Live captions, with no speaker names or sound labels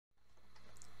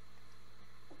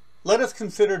Let us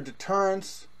consider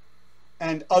deterrence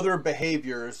and other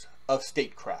behaviors of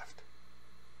statecraft.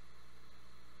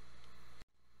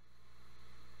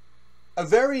 A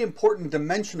very important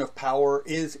dimension of power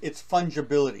is its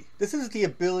fungibility. This is the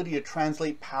ability to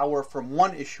translate power from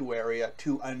one issue area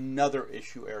to another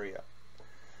issue area.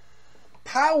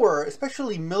 Power,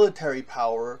 especially military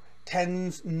power,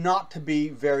 tends not to be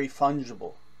very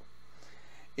fungible.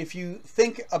 If you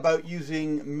think about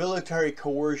using military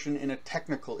coercion in a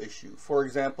technical issue, for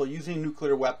example, using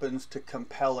nuclear weapons to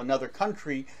compel another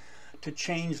country to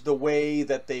change the way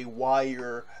that they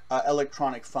wire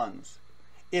electronic funds,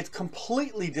 it's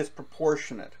completely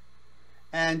disproportionate.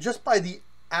 And just by the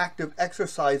act of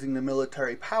exercising the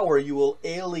military power, you will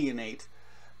alienate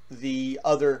the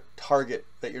other target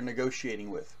that you're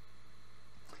negotiating with.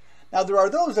 Now, there are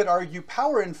those that argue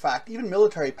power, in fact, even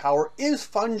military power, is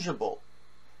fungible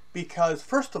because,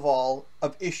 first of all,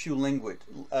 of issue linkage.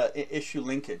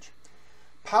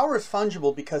 Power is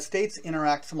fungible because states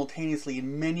interact simultaneously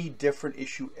in many different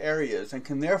issue areas and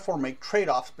can therefore make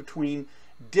trade-offs between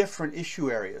different issue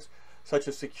areas, such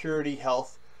as security,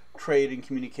 health, trade, and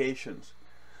communications.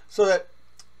 So that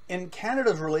in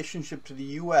Canada's relationship to the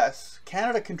US,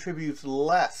 Canada contributes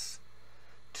less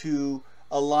to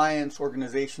alliance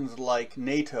organizations like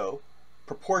NATO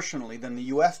proportionally than the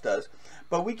US does,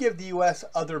 but we give the US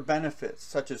other benefits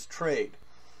such as trade,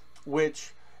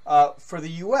 which for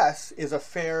the US is a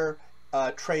fair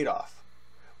trade-off.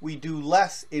 We do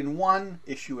less in one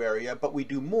issue area, but we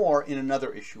do more in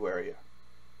another issue area.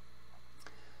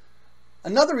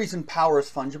 Another reason power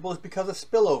is fungible is because of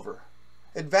spillover.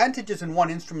 Advantages in one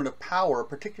instrument of power,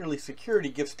 particularly security,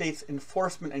 give states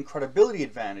enforcement and credibility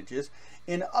advantages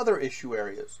in other issue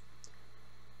areas.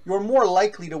 You're more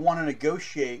likely to want to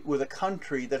negotiate with a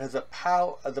country that has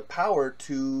the power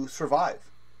to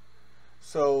survive.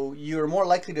 So you're more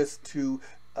likely to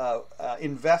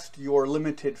invest your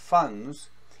limited funds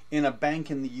in a bank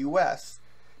in the US.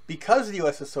 Because the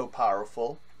US is so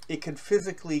powerful, it could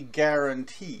physically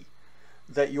guarantee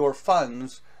that your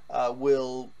funds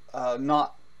will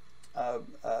not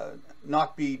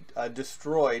be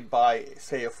destroyed by,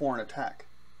 say, a foreign attack.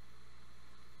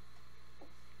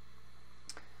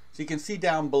 So you can see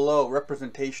down below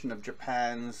representation of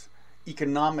Japan's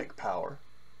economic power,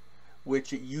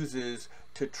 which it uses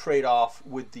to trade off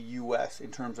with the US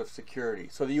in terms of security.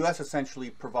 So the US essentially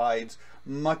provides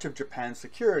much of Japan's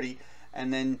security,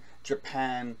 and then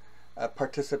Japan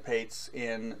participates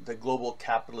in the global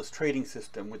capitalist trading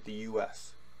system with the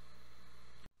US.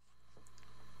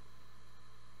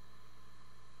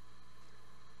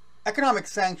 Economic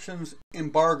sanctions,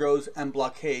 embargoes, and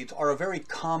blockades are a very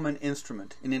common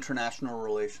instrument in international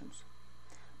relations.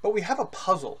 But we have a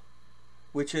puzzle,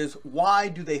 which is, why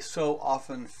do they so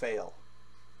often fail?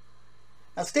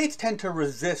 Now, states tend to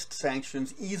resist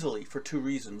sanctions easily for two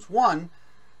reasons. One,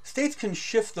 states can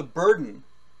shift the burden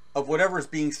of whatever is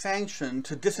being sanctioned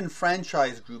to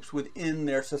disenfranchised groups within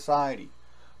their society.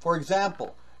 For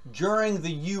example, during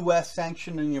the US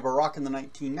sanctioning of Iraq in the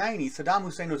 1990s, Saddam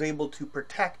Hussein was able to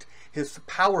protect his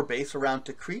power base around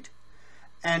Tikrit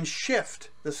and shift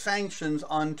the sanctions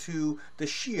onto the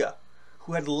Shia,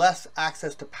 who had less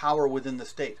access to power within the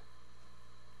state.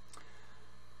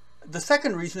 The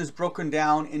second reason is broken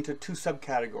down into two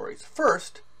subcategories.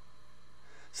 First,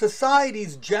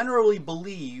 societies generally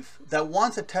believe that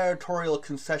once a territorial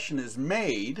concession is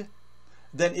made,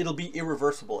 then it'll be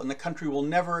irreversible and the country will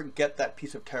never get that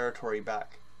piece of territory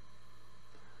back.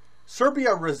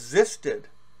 Serbia resisted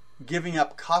giving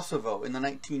up Kosovo in the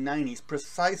 1990s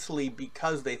precisely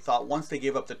because they thought once they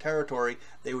gave up the territory,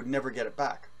 they would never get it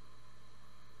back.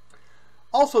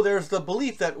 Also, there's the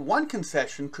belief that one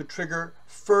concession could trigger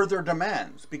further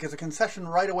demands because a concession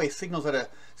right away signals that a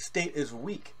state is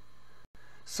weak.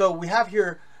 So we have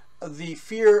here the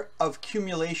fear of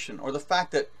cumulation, or the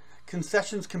fact that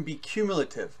concessions can be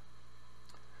cumulative.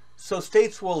 So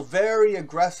states will very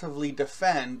aggressively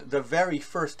defend the very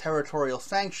first territorial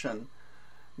sanction,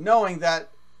 knowing that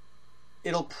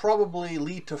it'll probably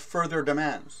lead to further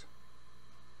demands.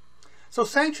 So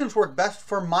sanctions work best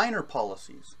for minor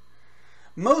policies.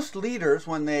 Most leaders,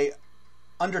 when they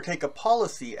undertake a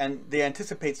policy and they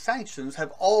anticipate sanctions,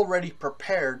 have already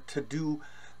prepared to do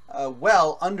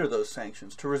well under those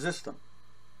sanctions, to resist them.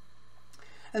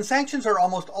 And sanctions are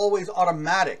almost always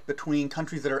automatic between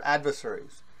countries that are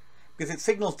adversaries because it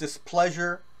signals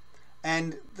displeasure,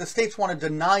 and the states want to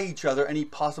deny each other any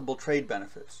possible trade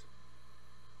benefits.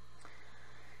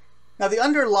 Now, the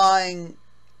underlying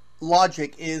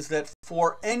logic is that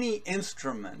for any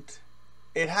instrument,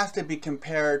 it has to be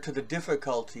compared to the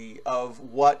difficulty of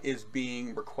what is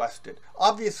being requested.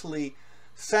 Obviously,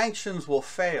 sanctions will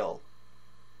fail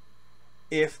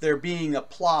if they're being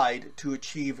applied to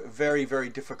achieve very, very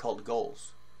difficult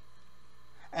goals.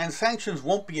 And sanctions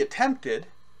won't be attempted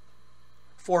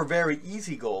for very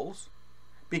easy goals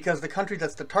because the country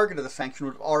that's the target of the sanction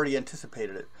would have already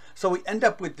anticipated it. So we end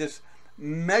up with this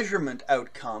measurement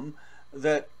outcome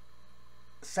that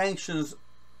sanctions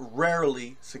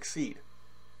rarely succeed.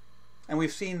 And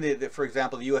we've seen, for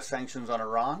example, the U.S. sanctions on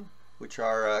Iran, which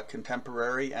are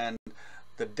contemporary, and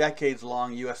the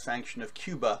decades-long U.S. sanction of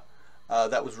Cuba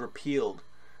that was repealed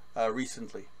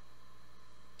recently.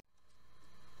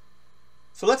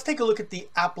 So let's take a look at the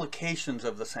applications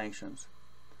of the sanctions.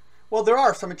 Well, there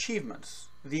are some achievements.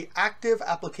 The active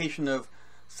application of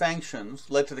sanctions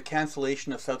led to the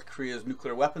cancellation of South Korea's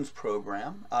nuclear weapons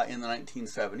program in the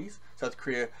 1970s. South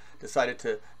Korea decided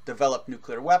to develop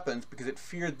nuclear weapons because it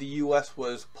feared the U.S.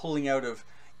 was pulling out of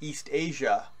East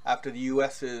Asia after the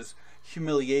U.S.'s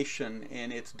humiliation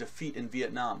in its defeat in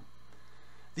Vietnam.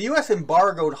 The U.S.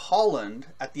 embargoed Holland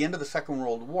at the end of the Second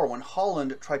World War when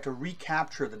Holland tried to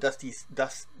recapture the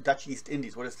Dutch East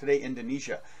Indies, what is today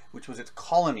Indonesia, which was its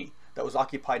colony that was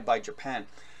occupied by Japan.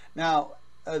 Now,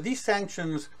 these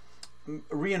sanctions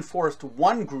reinforced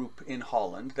one group in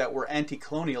Holland that were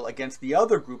anti-colonial against the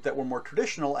other group that were more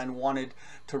traditional and wanted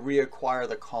to reacquire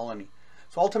the colony.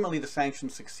 So ultimately the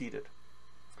sanctions succeeded.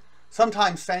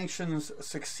 Sometimes sanctions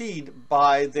succeed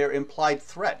by their implied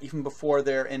threat, even before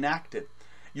they're enacted.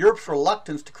 Europe's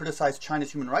reluctance to criticize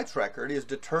China's human rights record is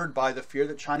deterred by the fear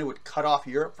that China would cut off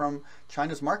Europe from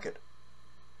China's market.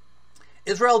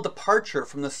 Israel's departure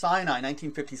from the Sinai in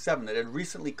 1957 that had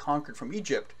recently conquered from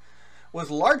Egypt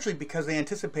was largely because they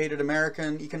anticipated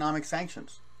American economic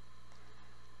sanctions.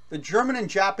 The German and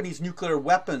Japanese nuclear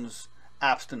weapons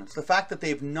abstinence, the fact that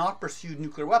they've not pursued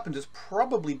nuclear weapons, is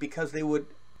probably because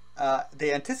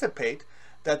they anticipate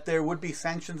that there would be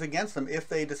sanctions against them if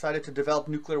they decided to develop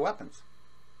nuclear weapons.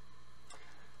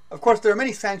 Of course, there are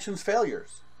many sanctions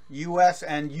failures. U.S.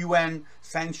 and UN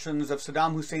sanctions of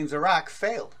Saddam Hussein's Iraq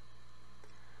failed.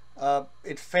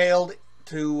 It failed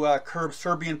to curb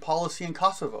Serbian policy in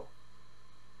Kosovo.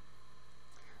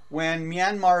 When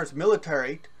Myanmar's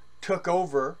military took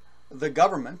over the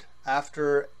government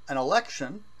after an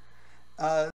election,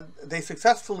 they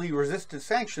successfully resisted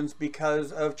sanctions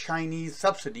because of Chinese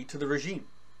subsidy to the regime.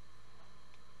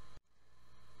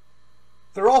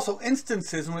 There are also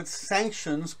instances in which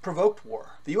sanctions provoked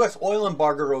war. The U.S. oil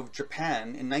embargo of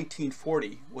Japan in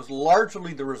 1940 was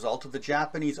largely the result of the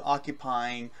Japanese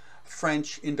occupying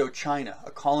French Indochina,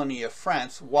 a colony of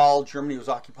France, while Germany was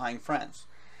occupying France.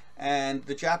 And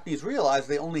the Japanese realized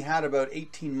they only had about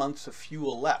 18 months of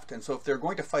fuel left. And so if they're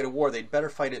going to fight a war, they'd better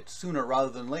fight it sooner rather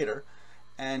than later.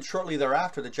 And shortly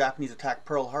thereafter, the Japanese attacked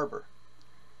Pearl Harbor.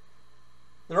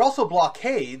 There are also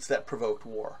blockades that provoked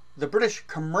war. The British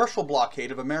commercial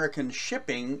blockade of American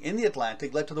shipping in the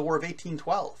Atlantic led to the War of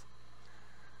 1812.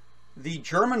 The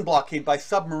German blockade by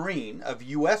submarine of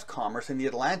U.S. commerce in the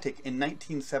Atlantic in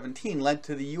 1917 led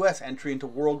to the U.S. entry into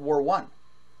World War I.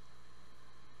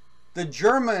 The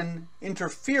German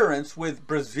interference with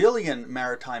Brazilian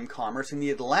maritime commerce in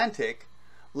the Atlantic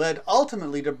led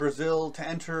ultimately to Brazil to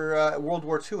enter World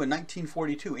War II in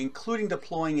 1942, including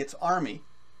deploying its army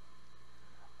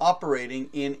operating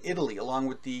in Italy, along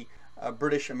with the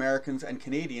British, Americans, and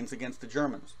Canadians against the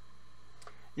Germans.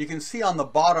 You can see on the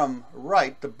bottom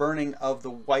right the burning of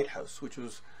the White House, which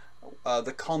was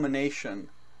the culmination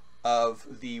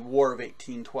of the War of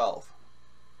 1812.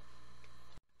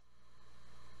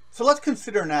 So let's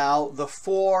consider now the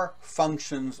four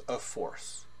functions of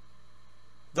force.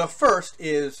 The first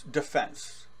is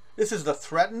defense. This is the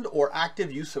threatened or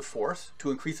active use of force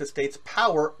to increase a state's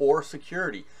power or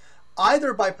security,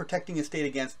 either by protecting a state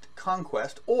against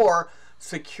conquest or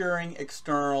securing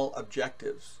external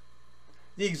objectives.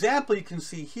 The example you can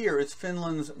see here is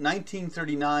Finland's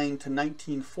 1939 to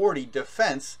 1940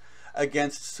 defense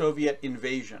against Soviet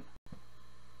invasion.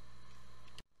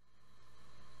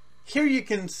 Here you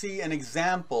can see an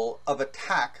example of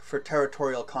attack for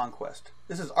territorial conquest.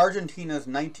 This is Argentina's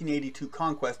 1982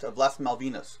 conquest of Las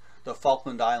Malvinas, the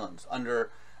Falkland Islands,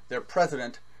 under their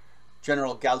president,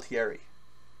 General Galtieri.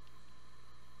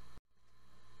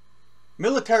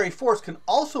 Military force can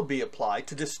also be applied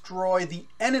to destroy the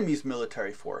enemy's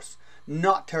military force,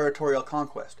 not territorial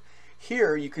conquest.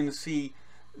 Here you can see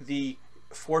the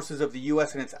forces of the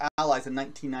U.S. and its allies in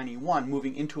 1991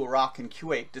 moving into Iraq and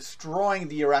Kuwait, destroying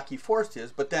the Iraqi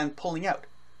forces, but then pulling out.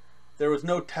 There was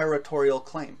no territorial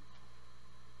claim.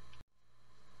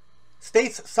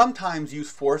 States sometimes use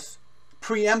force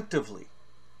preemptively.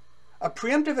 A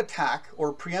preemptive attack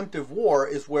or preemptive war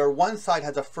is where one side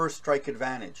has a first strike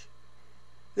advantage.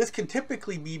 This can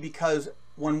typically be because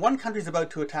when one country is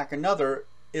about to attack another,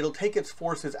 it'll take its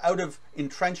forces out of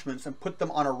entrenchments and put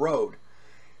them on a road,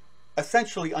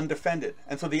 essentially undefended.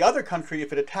 And so the other country,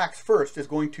 if it attacks first, is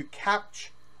going to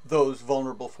catch those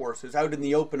vulnerable forces out in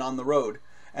the open on the road,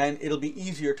 and it'll be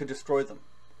easier to destroy them.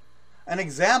 An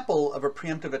example of a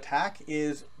preemptive attack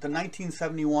is the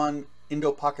 1971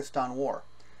 Indo-Pakistan War.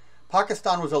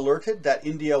 Pakistan was alerted that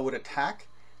India would attack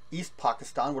East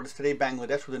Pakistan, what is today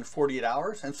Bangladesh, within 48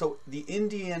 hours. And so the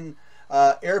Indian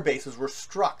air bases were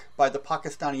struck by the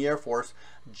Pakistani Air Force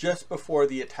just before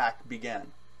the attack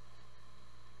began.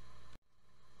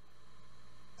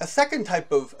 A second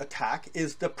type of attack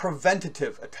is the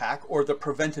preventative attack or the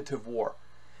preventative war.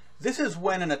 This is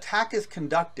when an attack is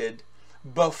conducted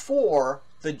before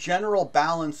the general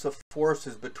balance of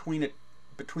forces between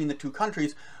the two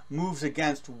countries moves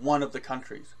against one of the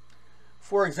countries.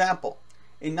 For example,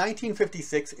 in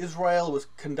 1956, Israel was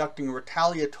conducting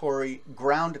retaliatory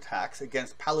ground attacks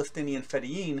against Palestinian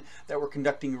Fedayeen that were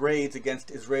conducting raids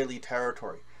against Israeli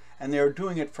territory, and they were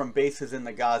doing it from bases in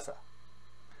the Gaza.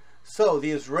 So the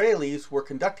Israelis were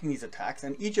conducting these attacks,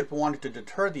 and Egypt wanted to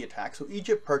deter the attack, so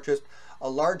Egypt purchased a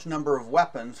large number of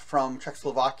weapons from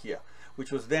Czechoslovakia,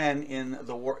 which was then in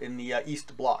the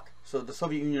East Bloc. So the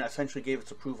Soviet Union essentially gave its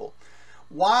approval.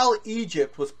 While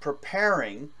Egypt was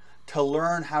preparing to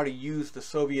learn how to use the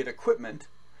Soviet equipment,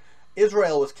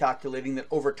 Israel was calculating that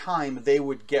over time they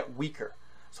would get weaker.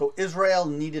 So Israel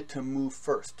needed to move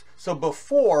first. So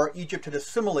before Egypt had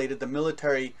assimilated the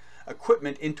military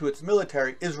equipment into its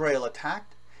military, Israel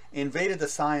attacked, invaded the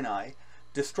Sinai,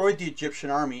 destroyed the Egyptian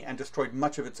army, and destroyed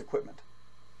much of its equipment.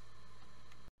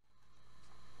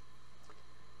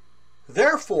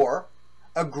 Therefore,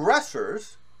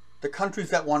 aggressors, the countries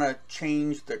that want to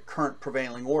change the current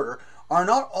prevailing order, are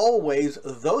not always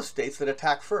those states that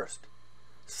attack first.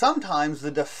 Sometimes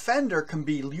the defender can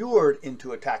be lured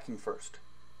into attacking first.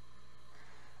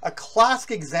 A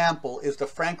classic example is the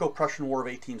Franco-Prussian War of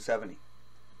 1870.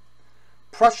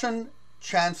 Prussian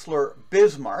Chancellor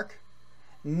Bismarck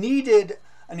needed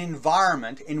an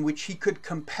environment in which he could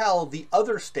compel the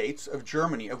other states of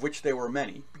Germany, of which there were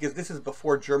many, because this is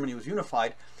before Germany was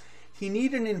unified. He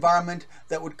needed an environment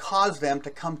that would cause them to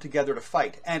come together to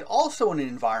fight, and also an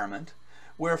environment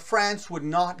where France would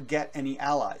not get any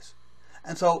allies.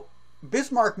 And so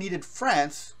Bismarck needed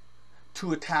France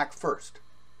to attack first.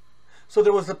 So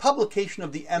there was the publication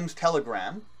of the Ems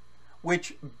telegram,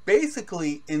 which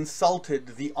basically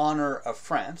insulted the honor of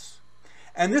France.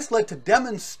 And this led to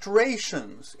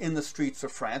demonstrations in the streets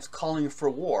of France calling for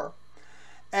war.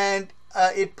 And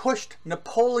it pushed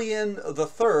Napoleon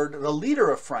III, the leader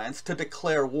of France, to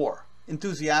declare war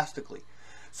enthusiastically.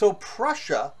 So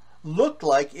Prussia looked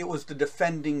like it was the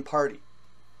defending party.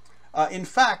 In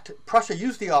fact, Prussia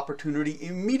used the opportunity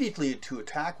immediately to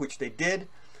attack, which they did.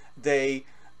 They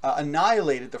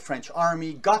annihilated the French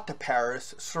army, got to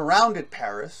Paris, surrounded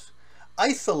Paris,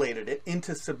 isolated it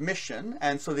into submission,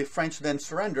 and so the French then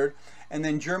surrendered, and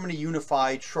then Germany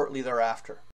unified shortly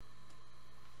thereafter.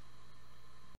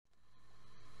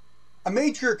 A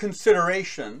major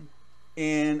consideration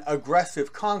in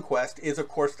aggressive conquest is, of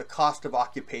course, the cost of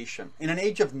occupation. In an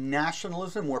age of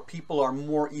nationalism where people are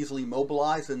more easily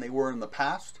mobilized than they were in the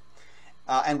past,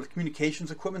 and with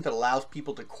communications equipment that allows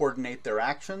people to coordinate their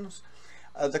actions,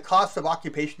 the cost of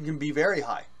occupation can be very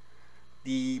high.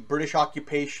 The British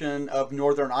occupation of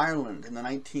Northern Ireland in the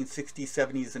 1960s,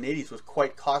 70s, and 80s was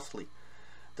quite costly.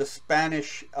 The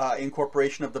Spanish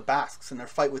incorporation of the Basques and their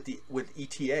fight with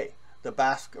ETA, the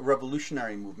Basque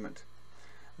revolutionary movement.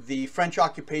 The French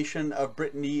occupation of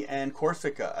Brittany and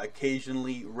Corsica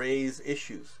occasionally raise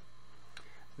issues.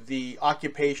 The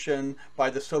occupation by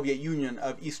the Soviet Union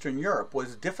of Eastern Europe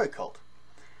was difficult.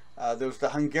 There was the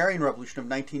Hungarian Revolution of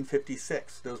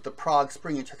 1956. There was the Prague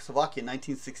Spring in Czechoslovakia in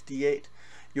 1968.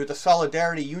 You had the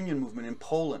Solidarity Union movement in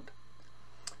Poland.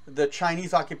 The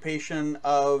Chinese occupation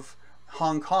of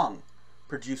Hong Kong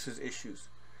produces issues.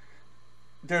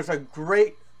 There's a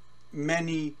great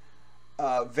many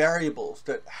variables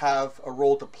that have a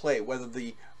role to play, whether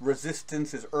the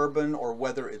resistance is urban or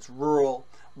whether it's rural,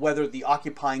 whether the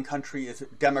occupying country is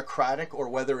democratic or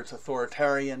whether it's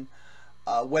authoritarian,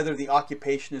 whether the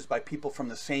occupation is by people from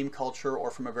the same culture or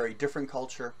from a very different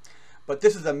culture. But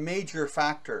this is a major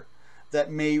factor that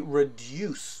may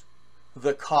reduce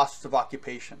the costs of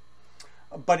occupation.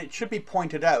 But it should be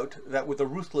pointed out that with a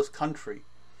ruthless country,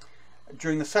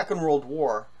 during the Second World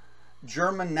War,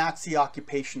 German Nazi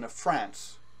occupation of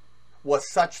France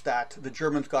was such that the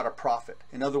Germans got a profit.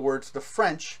 In other words, the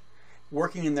French,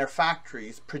 working in their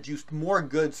factories, produced more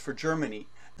goods for Germany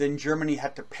than Germany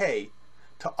had to pay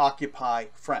to occupy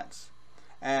France.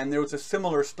 And there was a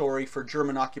similar story for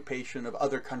German occupation of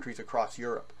other countries across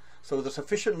Europe. So with a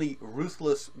sufficiently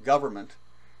ruthless government,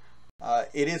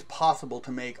 it is possible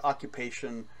to make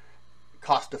occupation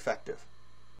cost effective.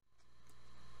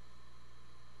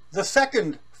 The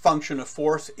second function of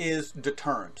force is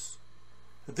deterrence.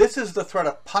 This is the threat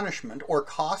of punishment or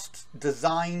costs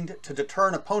designed to deter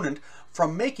an opponent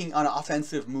from making an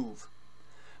offensive move.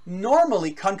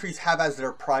 Normally, countries have as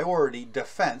their priority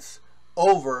defense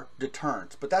over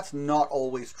deterrence, but that's not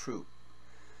always true.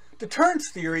 Deterrence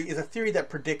theory is a theory that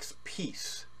predicts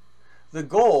peace. The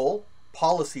goal,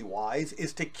 policy-wise,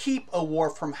 is to keep a war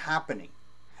from happening,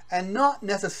 and not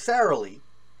necessarily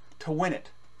to win it.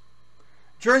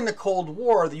 During the Cold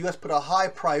War, the US put a high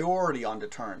priority on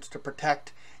deterrence to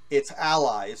protect its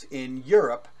allies in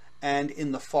Europe and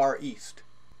in the Far East.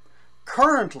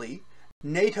 Currently,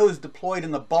 NATO is deployed in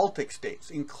the Baltic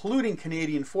states, including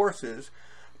Canadian forces,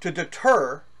 to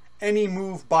deter any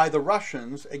move by the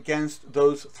Russians against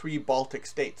those 3 Baltic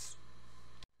states.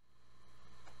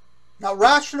 Now,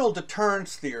 rational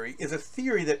deterrence theory is a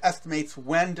theory that estimates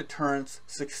when deterrence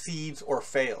succeeds or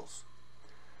fails.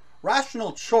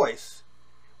 Rational choice,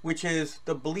 which is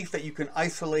the belief that you can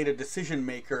isolate a decision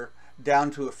maker down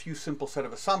to a few simple set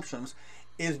of assumptions,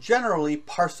 is generally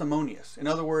parsimonious. In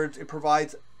other words, it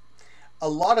provides a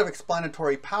lot of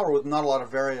explanatory power with not a lot of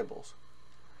variables.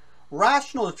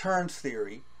 Rational deterrence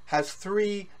theory has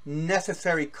 3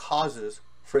 necessary causes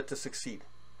for it to succeed,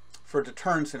 for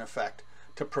deterrence in effect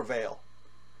to prevail.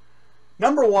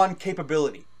 Number 1,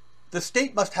 capability. The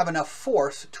state must have enough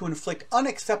force to inflict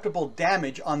unacceptable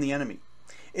damage on the enemy.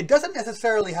 It doesn't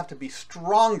necessarily have to be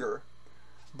stronger,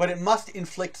 but it must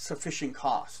inflict sufficient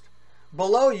cost.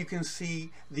 Below you can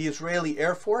see the Israeli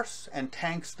Air Force and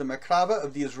tanks, the Merkava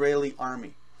of the Israeli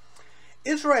army.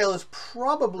 Israel is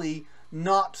probably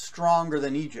not stronger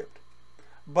than Egypt,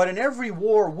 but in every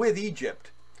war with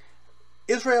Egypt,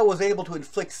 Israel was able to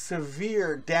inflict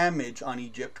severe damage on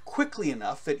Egypt quickly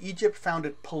enough that Egypt found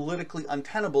it politically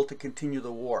untenable to continue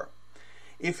the war.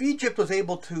 If Egypt was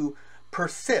able to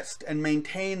persist and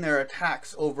maintain their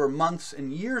attacks over months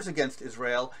and years against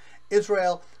Israel,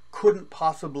 Israel couldn't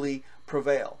possibly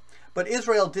prevail. But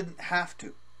Israel didn't have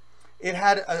to. It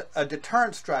had a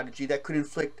deterrent strategy that could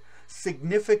inflict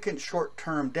significant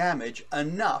short-term damage,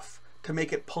 enough to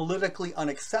make it politically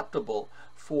unacceptable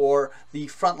for the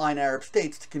frontline Arab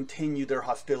states to continue their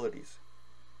hostilities.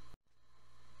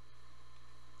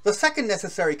 The second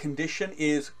necessary condition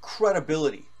is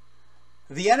credibility.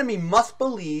 The enemy must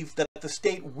believe that the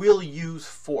state will use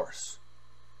force.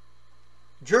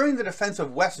 During the defense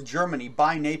of West Germany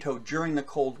by NATO during the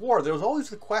Cold War, there was always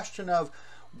the question of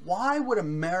why would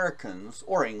Americans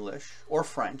or English or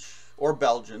French or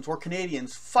Belgians or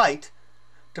Canadians fight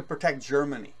to protect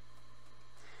Germany?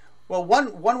 Well,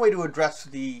 one way to address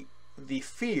the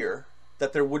fear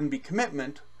that there wouldn't be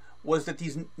commitment was that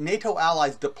these NATO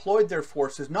allies deployed their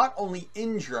forces not only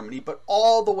in Germany, but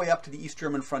all the way up to the East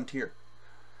German frontier.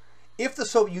 If the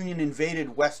Soviet Union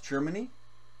invaded West Germany,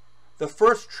 the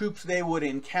first troops they would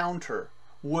encounter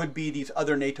would be these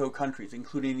other NATO countries,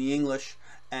 including the English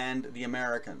and the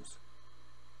Americans.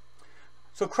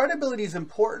 So credibility is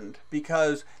important,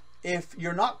 because if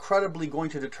you're not credibly going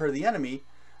to deter the enemy,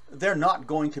 they're not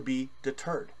going to be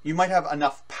deterred. You might have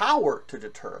enough power to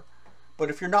deter, but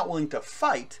if you're not willing to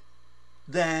fight,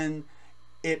 then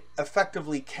it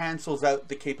effectively cancels out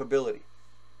the capability.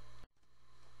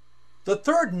 The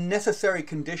third necessary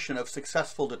condition of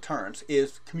successful deterrence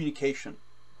is communication.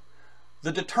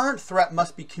 The deterrent threat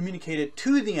must be communicated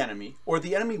to the enemy, or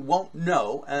the enemy won't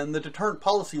know, and the deterrent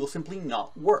policy will simply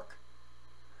not work.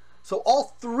 So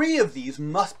all 3 of these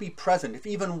must be present. If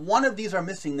even one of these are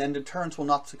missing, then deterrence will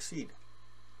not succeed.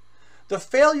 The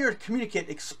failure to communicate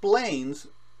explains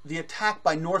the attack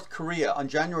by North Korea on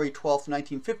January 12,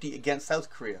 1950 against South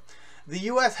Korea. The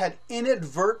US had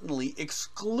inadvertently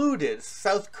excluded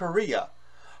South Korea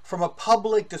from a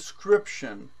public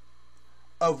description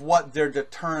of what their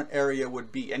deterrent area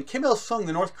would be. And Kim Il-sung,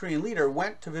 the North Korean leader,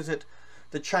 went to visit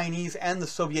the Chinese and the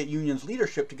Soviet Union's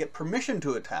leadership to get permission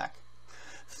to attack,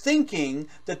 thinking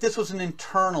that this was an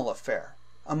internal affair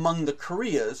among the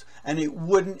Koreas and it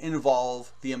wouldn't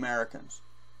involve the Americans.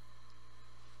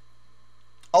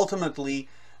 Ultimately,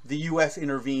 the US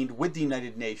intervened with the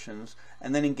United Nations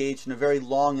and then engaged in a very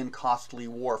long and costly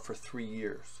war for 3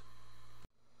 years.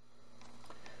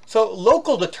 So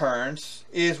local deterrence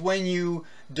is when you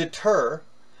deter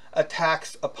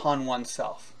attacks upon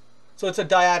oneself. So it's a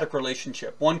dyadic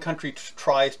relationship. One country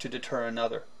tries to deter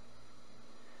another.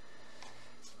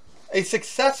 A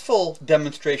successful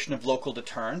demonstration of local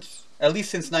deterrence, at least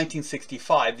since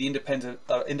 1965, the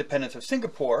independence of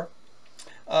Singapore,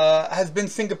 has been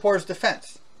Singapore's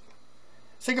defense.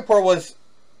 Singapore was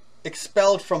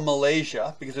expelled from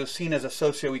Malaysia because it was seen as a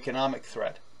socio-economic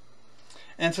threat.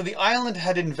 And so the island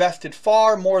had invested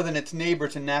far more than its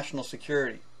neighbors in national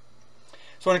security.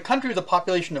 So in a country with a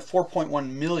population of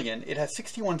 4.1 million, it has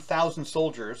 61,000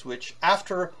 soldiers, which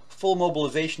after full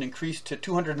mobilization increased to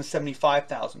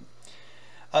 275,000.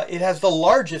 It has the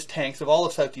largest tanks of all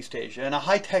of Southeast Asia and a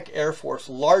high-tech air force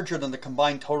larger than the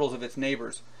combined totals of its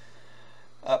neighbors,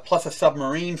 plus a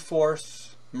submarine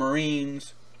force,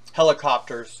 marines,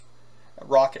 helicopters,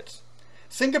 rockets.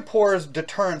 Singapore's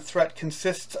deterrent threat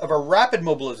consists of a rapid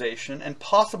mobilization and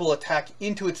possible attack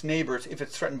into its neighbors if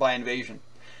it's threatened by invasion.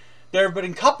 There have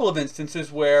been a couple of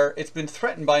instances where it's been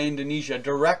threatened by Indonesia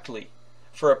directly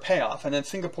for a payoff, and then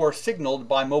Singapore signaled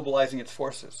by mobilizing its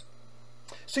forces.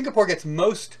 Singapore gets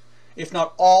most, if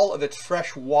not all, of its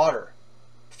fresh water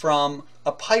from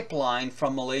a pipeline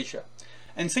from Malaysia.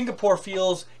 And Singapore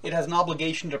feels it has an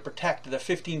obligation to protect the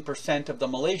 15% of the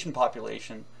Malaysian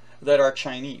population that are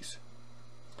Chinese.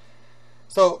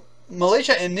 So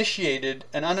Malaysia initiated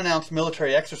an unannounced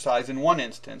military exercise in one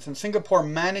instance, and Singapore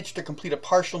managed to complete a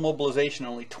partial mobilization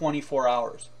in only 24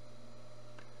 hours.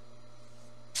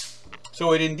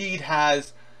 So it indeed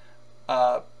has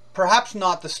perhaps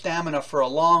not the stamina for a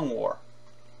long war,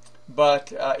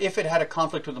 but if it had a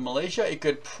conflict with Malaysia, it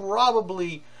could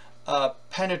probably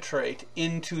penetrate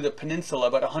into the peninsula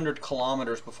about 100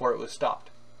 kilometers before it was stopped.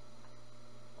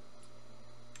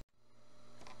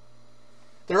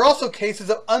 There are also cases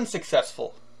of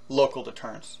unsuccessful local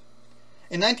deterrence.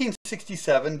 In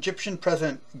 1967, Egyptian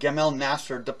President Gamal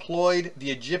Nasser deployed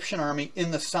the Egyptian army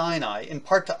in the Sinai, in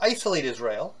part to isolate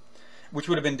Israel, which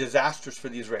would have been disastrous for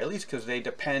the Israelis because they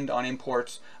depend on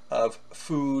imports of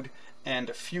food and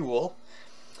fuel,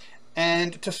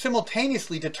 and to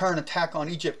simultaneously deter an attack on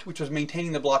Egypt, which was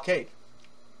maintaining the blockade.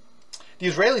 The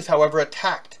Israelis, however,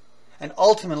 attacked and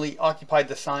ultimately occupied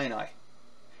the Sinai.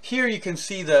 Here you can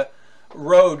see the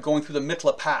road going through the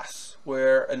Mitla Pass,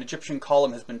 where an Egyptian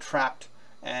column has been trapped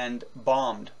and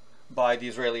bombed by the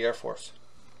Israeli Air Force.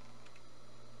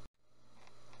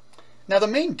 Now, the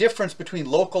main difference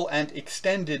between local and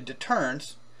extended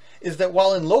deterrence is that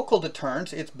while in local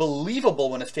deterrence it's believable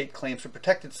when a state claims to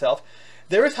protect itself,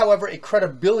 there is, however, a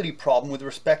credibility problem with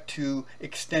respect to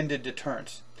extended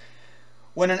deterrence.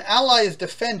 When an ally is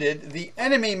defended, the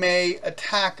enemy may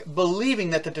attack believing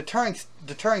that the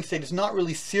deterring state is not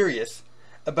really serious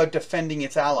about defending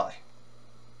its ally.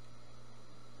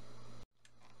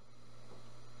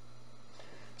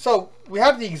 So we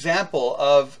have the example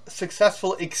of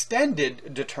successful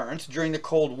extended deterrence during the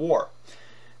Cold War.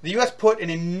 The US put an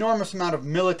enormous amount of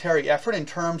military effort in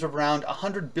terms of around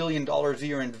 $100 billion a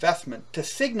year investment to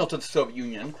signal to the Soviet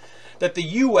Union that the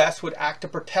US would act to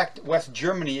protect West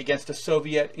Germany against a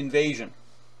Soviet invasion.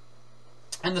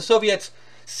 And the Soviets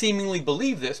seemingly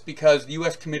believed this because the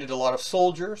US committed a lot of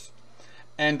soldiers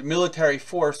and military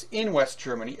force in West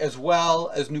Germany, as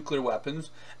well as nuclear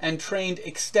weapons, and trained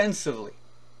extensively,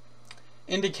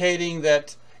 indicating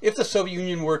that if the Soviet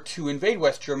Union were to invade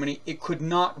West Germany, it could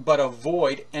not but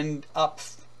avoid end up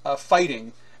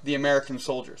fighting the American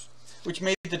soldiers, which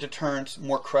made the deterrence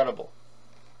more credible.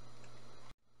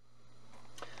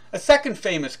 A second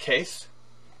famous case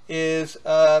is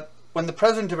when the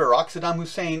president of Iraq, Saddam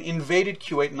Hussein, invaded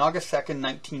Kuwait on August 2nd,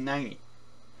 1990.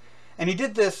 And he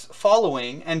did this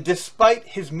following and despite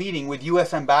his meeting with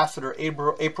U.S. Ambassador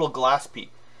April Glaspie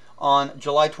on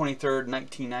July 23rd,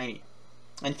 1990.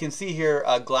 And you can see here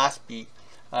Glaspie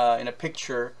in a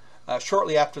picture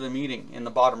shortly after the meeting in the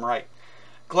bottom right.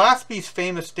 Glaspie's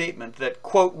famous statement that,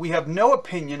 quote, "We have no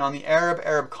opinion on the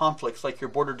Arab-Arab conflicts like your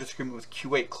border disagreement with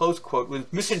Kuwait," close quote,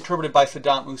 was misinterpreted by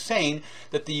Saddam Hussein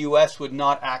that the U.S. would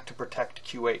not act to protect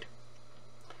Kuwait.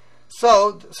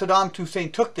 So Saddam Hussein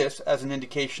took this as an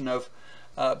indication of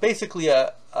basically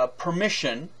a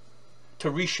permission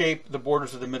to reshape the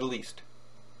borders of the Middle East.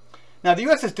 Now, the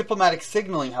U.S.'s diplomatic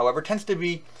signaling, however, tends to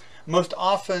be most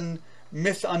often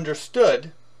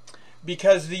misunderstood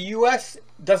because the U.S.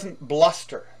 doesn't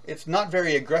bluster. It's not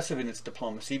very aggressive in its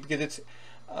diplomacy because it's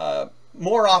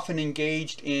more often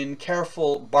engaged in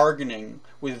careful bargaining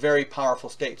with very powerful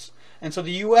states. And so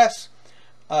the U.S.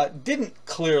 Didn't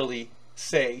clearly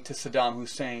say to Saddam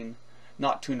Hussein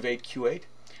not to invade Kuwait,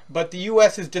 but the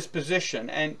U.S.'s disposition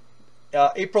and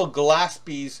April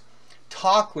Glaspie's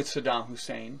talk with Saddam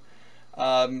Hussein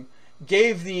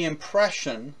gave the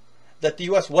impression that the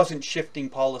U.S. wasn't shifting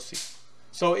policy.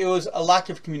 So it was a lack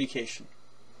of communication.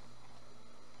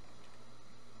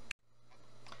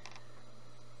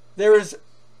 There is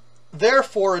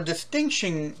therefore a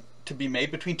distinction to be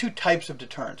made between two types of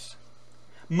deterrence.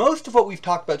 Most of what we've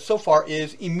talked about so far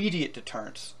is immediate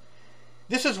deterrence.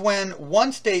 This is when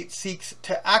one state seeks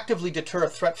to actively deter a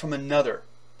threat from another.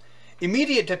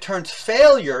 Immediate deterrence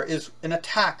failure is an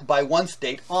attack by one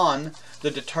state on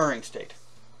the deterring state.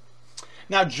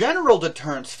 Now, general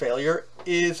deterrence failure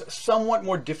is somewhat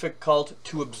more difficult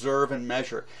to observe and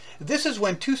measure. This is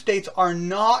when two states are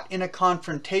not in a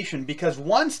confrontation because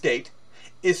one state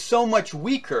is so much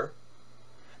weaker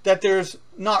that there's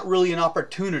not really an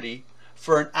opportunity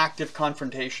for an active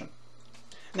confrontation.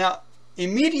 Now,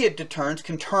 immediate deterrence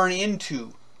can turn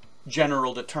into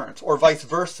general deterrence, or vice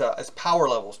versa, as power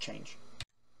levels change.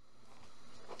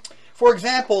 For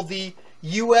example, the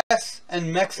US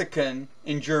and Mexican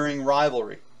enduring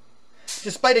rivalry.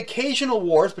 Despite occasional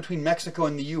wars between Mexico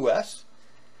and the US,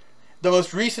 the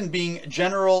most recent being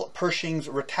General Pershing's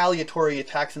retaliatory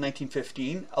attacks in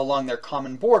 1915 along their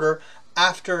common border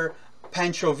after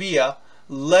Pancho Villa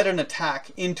led an attack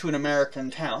into an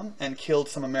American town and killed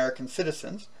some American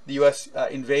citizens. The US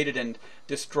invaded and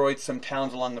destroyed some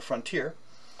towns along the frontier.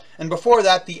 And before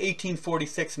that, the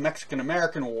 1846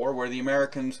 Mexican-American War, where the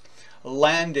Americans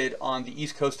landed on the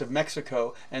east coast of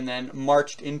Mexico and then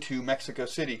marched into Mexico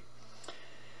City.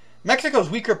 Mexico's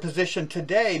weaker position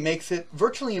today makes it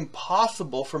virtually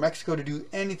impossible for Mexico to do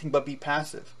anything but be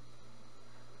passive.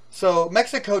 So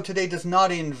Mexico today does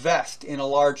not invest in a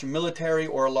large military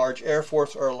or a large air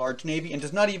force or a large navy, and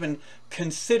does not even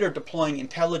consider deploying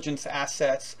intelligence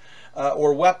assets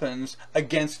or weapons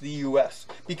against the US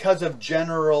because of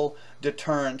general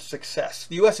deterrent success.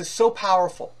 The US is so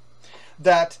powerful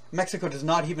that Mexico does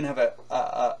not even have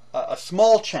a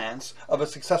small chance of a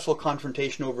successful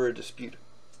confrontation over a dispute.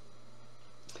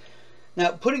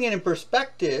 Now, putting it in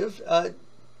perspective,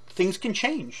 things can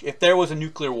change. If there was a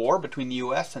nuclear war between the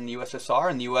US and the USSR,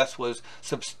 and the US was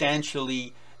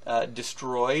substantially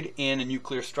destroyed in a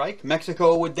nuclear strike,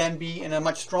 Mexico would then be in a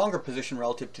much stronger position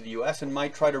relative to the US and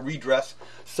might try to redress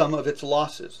some of its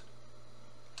losses.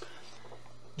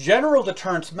 General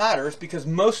deterrence matters because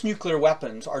most nuclear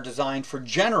weapons are designed for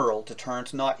general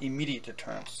deterrence, not immediate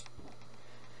deterrence.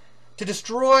 To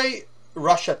destroy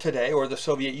Russia today, or the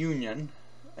Soviet Union,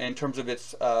 in terms of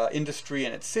its industry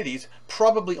and its cities,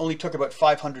 probably only took about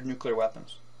 500 nuclear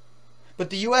weapons. But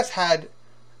the US had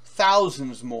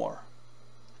thousands more.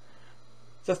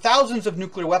 The thousands of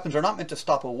nuclear weapons are not meant to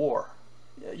stop a war.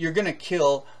 You're going to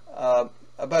kill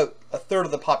about a third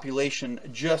of the population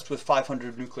just with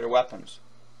 500 nuclear weapons.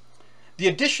 The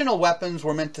additional weapons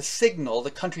were meant to signal the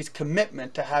country's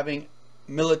commitment to having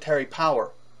military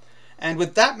power. And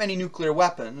with that many nuclear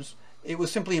weapons, it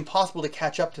was simply impossible to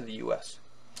catch up to the US.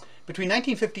 Between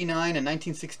 1959 and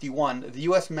 1961, the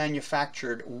US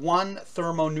manufactured one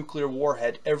thermonuclear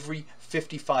warhead every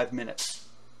 55 minutes.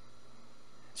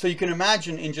 So you can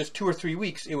imagine in just 2 or 3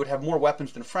 weeks, it would have more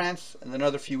weapons than France, and then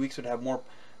another few weeks it would have more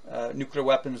nuclear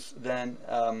weapons than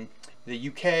the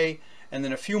UK, and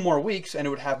then a few more weeks and it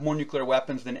would have more nuclear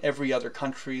weapons than every other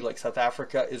country like South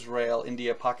Africa, Israel,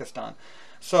 India, Pakistan.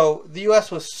 So the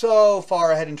US was so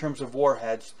far ahead in terms of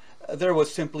warheads, there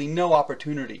was simply no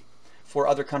opportunity for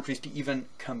other countries to even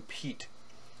compete.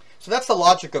 So that's the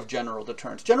logic of general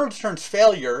deterrence. General deterrence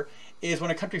failure is when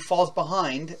a country falls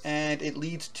behind and it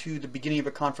leads to the beginning of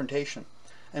a confrontation.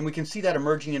 And we can see that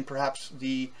emerging in perhaps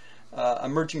the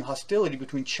emerging hostility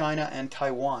between China and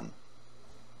Taiwan.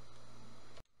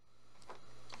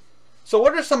 So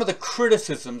what are some of the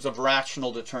criticisms of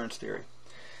rational deterrence theory?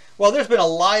 Well, there's been a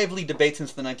lively debate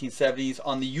since the 1970s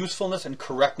on the usefulness and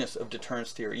correctness of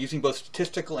deterrence theory, using both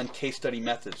statistical and case study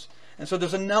methods. And so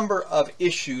there's a number of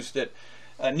issues that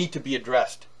need to be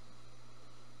addressed.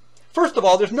 First of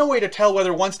all, there's no way to tell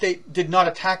whether one state did not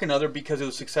attack another because it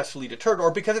was successfully deterred or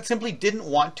because it simply didn't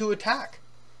want to attack.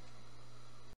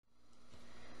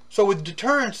 So with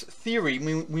deterrence theory,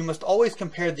 we must always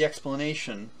compare the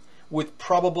explanation with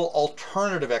probable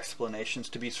alternative explanations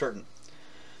to be certain.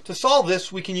 To solve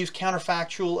this, we can use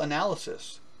counterfactual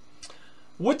analysis.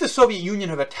 Would the Soviet Union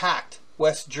have attacked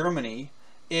West Germany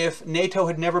if NATO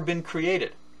had never been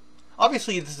created?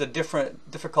 Obviously, this is a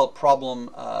difficult problem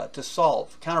to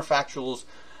solve. Counterfactuals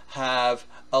have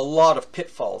a lot of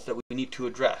pitfalls that we need to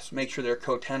address, make sure they're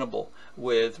co-tenable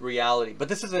with reality. But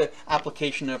this is an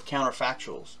application of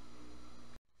counterfactuals.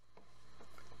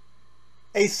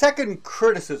 A second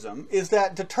criticism is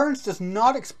that deterrence does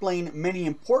not explain many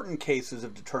important cases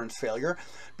of deterrence failure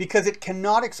because it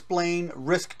cannot explain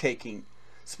risk-taking,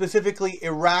 specifically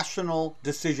irrational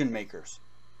decision makers.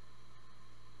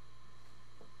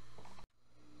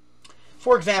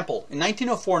 For example, in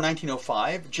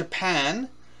 1904-1905, Japan,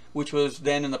 which was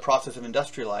then in the process of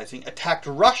industrializing, attacked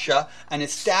Russia and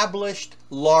established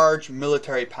large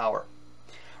military power.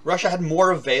 Russia had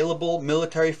more available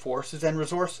military forces and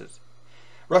resources.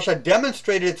 Russia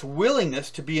demonstrated its willingness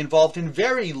to be involved in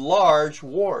very large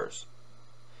wars.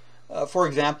 For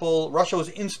example, Russia was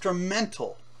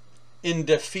instrumental in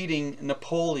defeating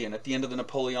Napoleon at the end of the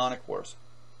Napoleonic Wars.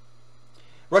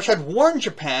 Russia had warned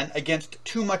Japan against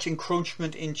too much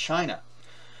encroachment in China.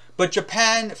 But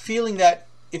Japan, feeling that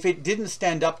if it didn't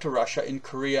stand up to Russia in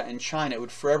Korea and China, it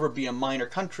would forever be a minor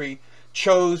country,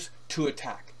 chose to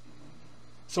attack.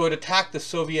 So it attacked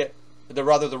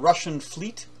the Russian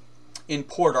fleet in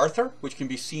Port Arthur, which can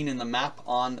be seen in the map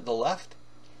on the left,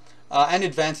 and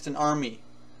advanced an army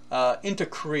into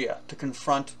Korea to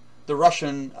confront the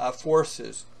Russian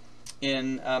forces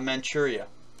in Manchuria.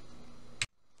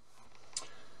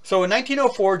 So in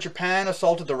 1904, Japan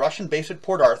assaulted the Russian base at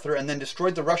Port Arthur and then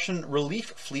destroyed the Russian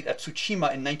relief fleet at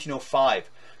Tsushima in 1905,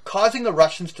 causing the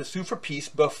Russians to sue for peace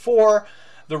before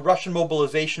the Russian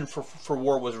mobilization for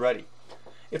war was ready.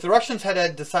 If the Russians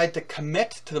had decided to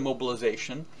commit to the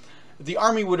mobilization, the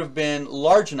army would have been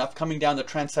large enough coming down the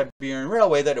Trans-Siberian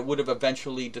Railway that it would have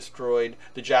eventually destroyed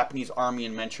the Japanese army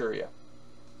in Manchuria.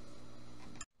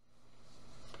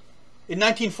 In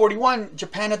 1941,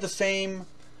 Japan had the same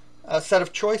set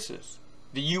of choices.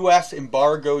 The US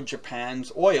embargoed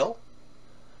Japan's oil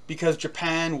because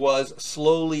Japan was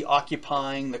slowly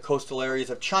occupying the coastal areas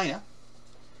of China.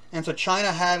 And so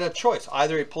China had a choice.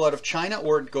 Either it pull out of China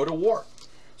or it go to war.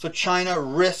 So China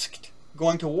risked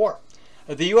going to war.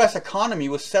 The US economy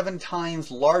was 7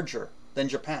 times larger than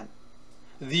Japan.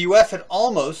 The US had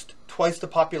almost twice the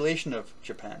population of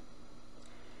Japan.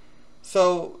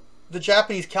 So the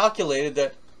Japanese calculated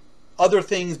that, other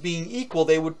things being equal,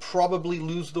 they would probably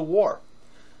lose the war.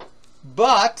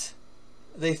 But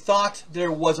they thought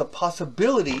there was a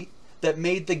possibility that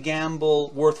made the gamble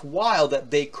worthwhile,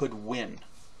 that they could win.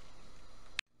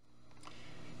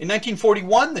 In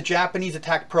 1941, the Japanese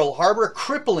attacked Pearl Harbor,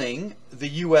 crippling the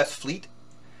US fleet,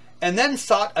 and then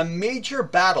sought a major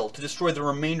battle to destroy the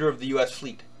remainder of the US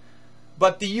fleet.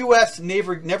 But the US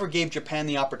never gave Japan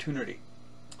the opportunity.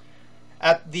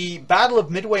 At the Battle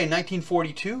of Midway in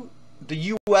 1942,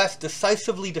 the US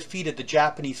decisively defeated the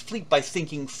Japanese fleet by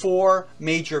sinking 4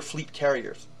 major fleet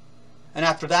carriers. And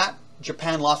after that,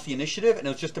 Japan lost the initiative, and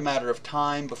it was just a matter of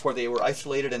time before they were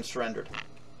isolated and surrendered.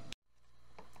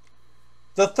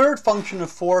 The third function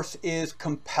of force is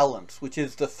compellence, which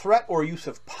is the threat or use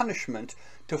of punishment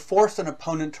to force an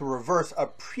opponent to reverse a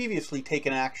previously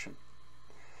taken action.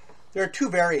 There are 2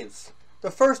 variants.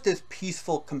 The first is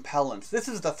peaceful compellence. This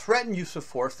is the threat and use of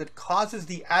force that causes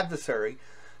the adversary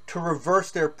to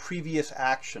reverse their previous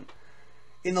action.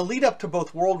 In the lead up to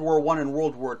both World War I and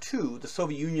World War II, the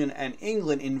Soviet Union and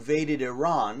England invaded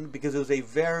Iran because it was a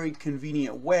very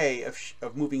convenient way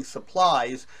of moving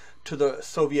supplies to the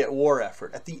Soviet war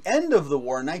effort. At the end of the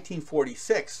war in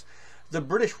 1946, the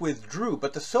British withdrew,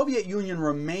 but the Soviet Union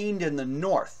remained in the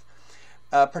north,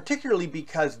 particularly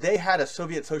because they had a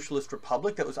Soviet Socialist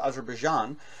Republic that was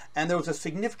Azerbaijan, and there was a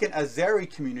significant Azeri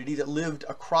community that lived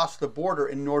across the border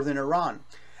in northern Iran.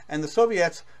 And the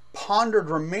Soviets pondered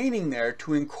remaining there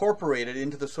to incorporate it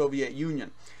into the Soviet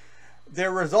Union.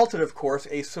 There resulted, of course,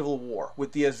 a civil war,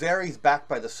 with the Azeris backed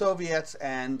by the Soviets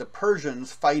and the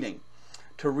Persians fighting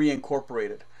to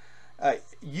reincorporate it.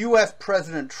 US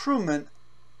President Truman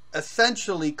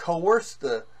essentially coerced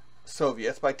the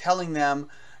Soviets by telling them,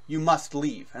 you must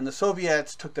leave. And the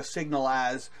Soviets took the signal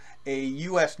as a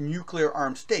US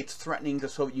nuclear-armed states threatening the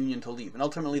Soviet Union to leave. And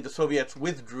ultimately the Soviets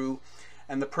withdrew,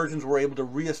 and the Persians were able to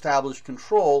reestablish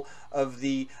control of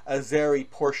the Azeri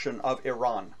portion of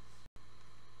Iran.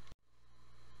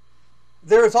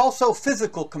 There is also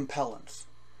physical compellence.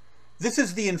 This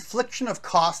is the infliction of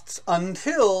costs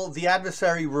until the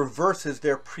adversary reverses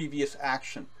their previous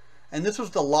action. And this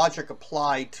was the logic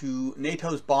applied to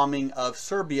NATO's bombing of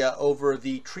Serbia over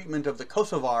the treatment of the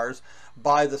Kosovars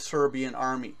by the Serbian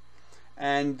army.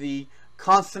 And the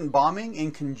constant bombing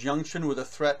in conjunction with the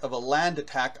threat of a land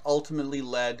attack ultimately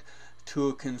led to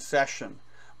a concession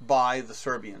by the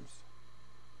Serbians.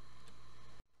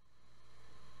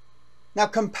 Now,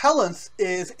 compellence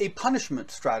is a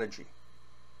punishment strategy.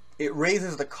 It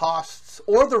raises the costs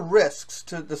or the risks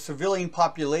to the civilian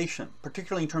population,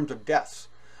 particularly in terms of deaths,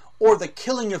 or the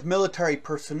killing of military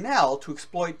personnel to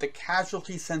exploit the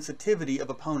casualty sensitivity of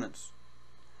opponents.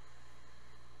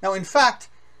 Now, in fact,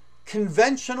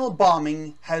 conventional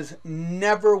bombing has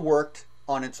never worked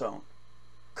on its own.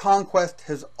 Conquest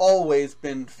has always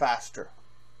been faster.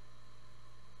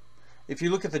 If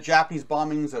you look at the Japanese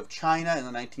bombings of China in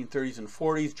the 1930s and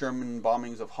 40s, German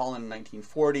bombings of Holland in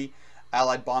 1940,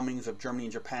 Allied bombings of Germany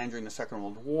and Japan during the Second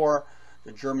World War,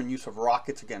 the German use of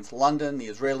rockets against London, the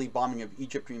Israeli bombing of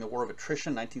Egypt during the War of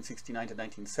Attrition, 1969 to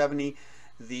 1970,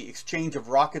 the exchange of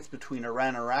rockets between Iran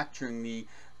and Iraq during the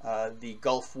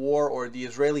Gulf War, or the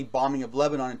Israeli bombing of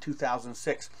Lebanon in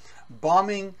 2006.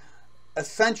 Bombing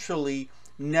essentially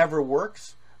never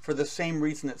works for the same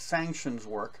reason that sanctions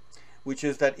work, which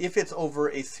is that if it's over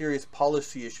a serious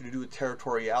policy issue to do with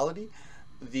territoriality,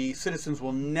 the citizens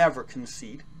will never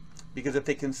concede, because if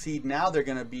they concede now, they're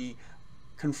going to be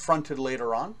confronted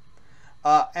later on.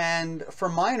 And for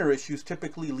minor issues,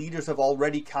 typically leaders have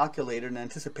already calculated and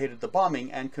anticipated the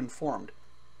bombing and conformed.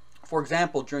 For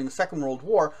example, during the Second World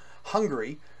War,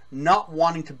 Hungary, not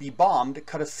wanting to be bombed,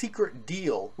 cut a secret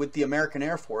deal with the American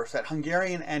Air Force that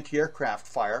Hungarian anti-aircraft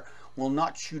fire will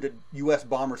not shoot at US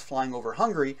bombers flying over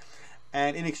Hungary,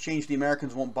 and in exchange the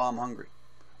Americans won't bomb Hungary.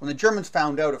 When the Germans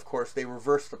found out, of course, they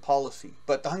reversed the policy.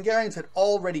 But the Hungarians had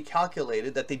already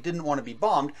calculated that they didn't want to be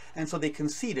bombed, and so they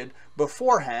conceded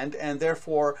beforehand, and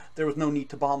therefore there was no need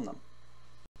to bomb them.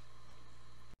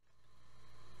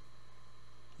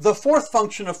 The fourth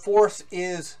function of force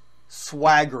is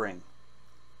swaggering.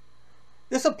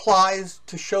 This applies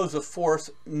to shows of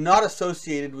force not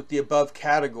associated with the above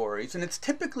categories, and it's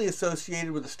typically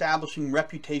associated with establishing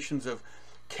reputations of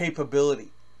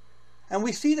capability. And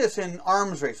we see this in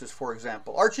arms races, for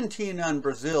example. Argentina and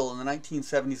Brazil in the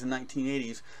 1970s and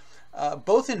 1980s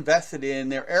both invested in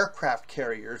their aircraft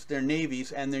carriers, their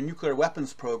navies, and their nuclear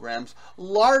weapons programs,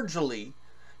 largely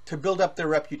to build up their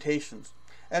reputations.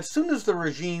 As soon as the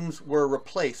regimes were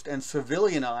replaced and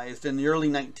civilianized in the early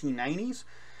 1990s,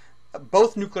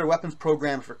 both nuclear weapons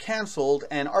programs were canceled,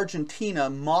 and Argentina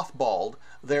mothballed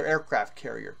their aircraft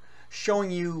carrier,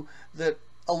 showing you that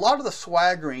a lot of the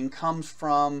swaggering comes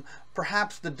from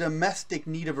perhaps the domestic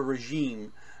need of a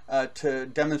regime to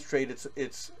demonstrate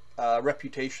its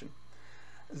reputation.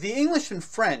 The English and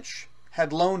French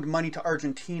had loaned money to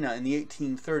Argentina in the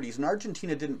 1830s, and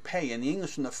Argentina didn't pay, and the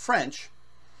English and the French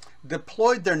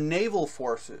deployed their naval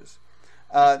forces.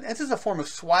 This is a form of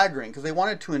swaggering, because they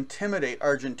wanted to intimidate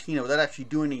Argentina without actually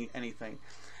doing anything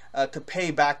to pay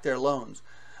back their loans.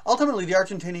 Ultimately, the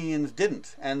Argentinians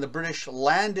didn't, and the British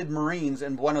landed Marines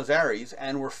in Buenos Aires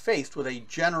and were faced with a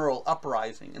general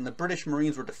uprising, and the British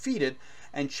Marines were defeated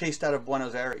and chased out of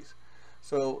Buenos Aires.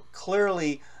 So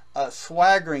clearly,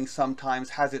 swaggering sometimes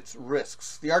has its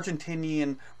risks. The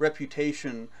Argentinian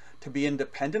reputation to be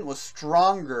independent was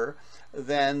stronger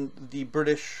than the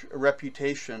British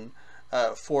reputation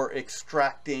for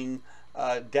extracting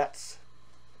debts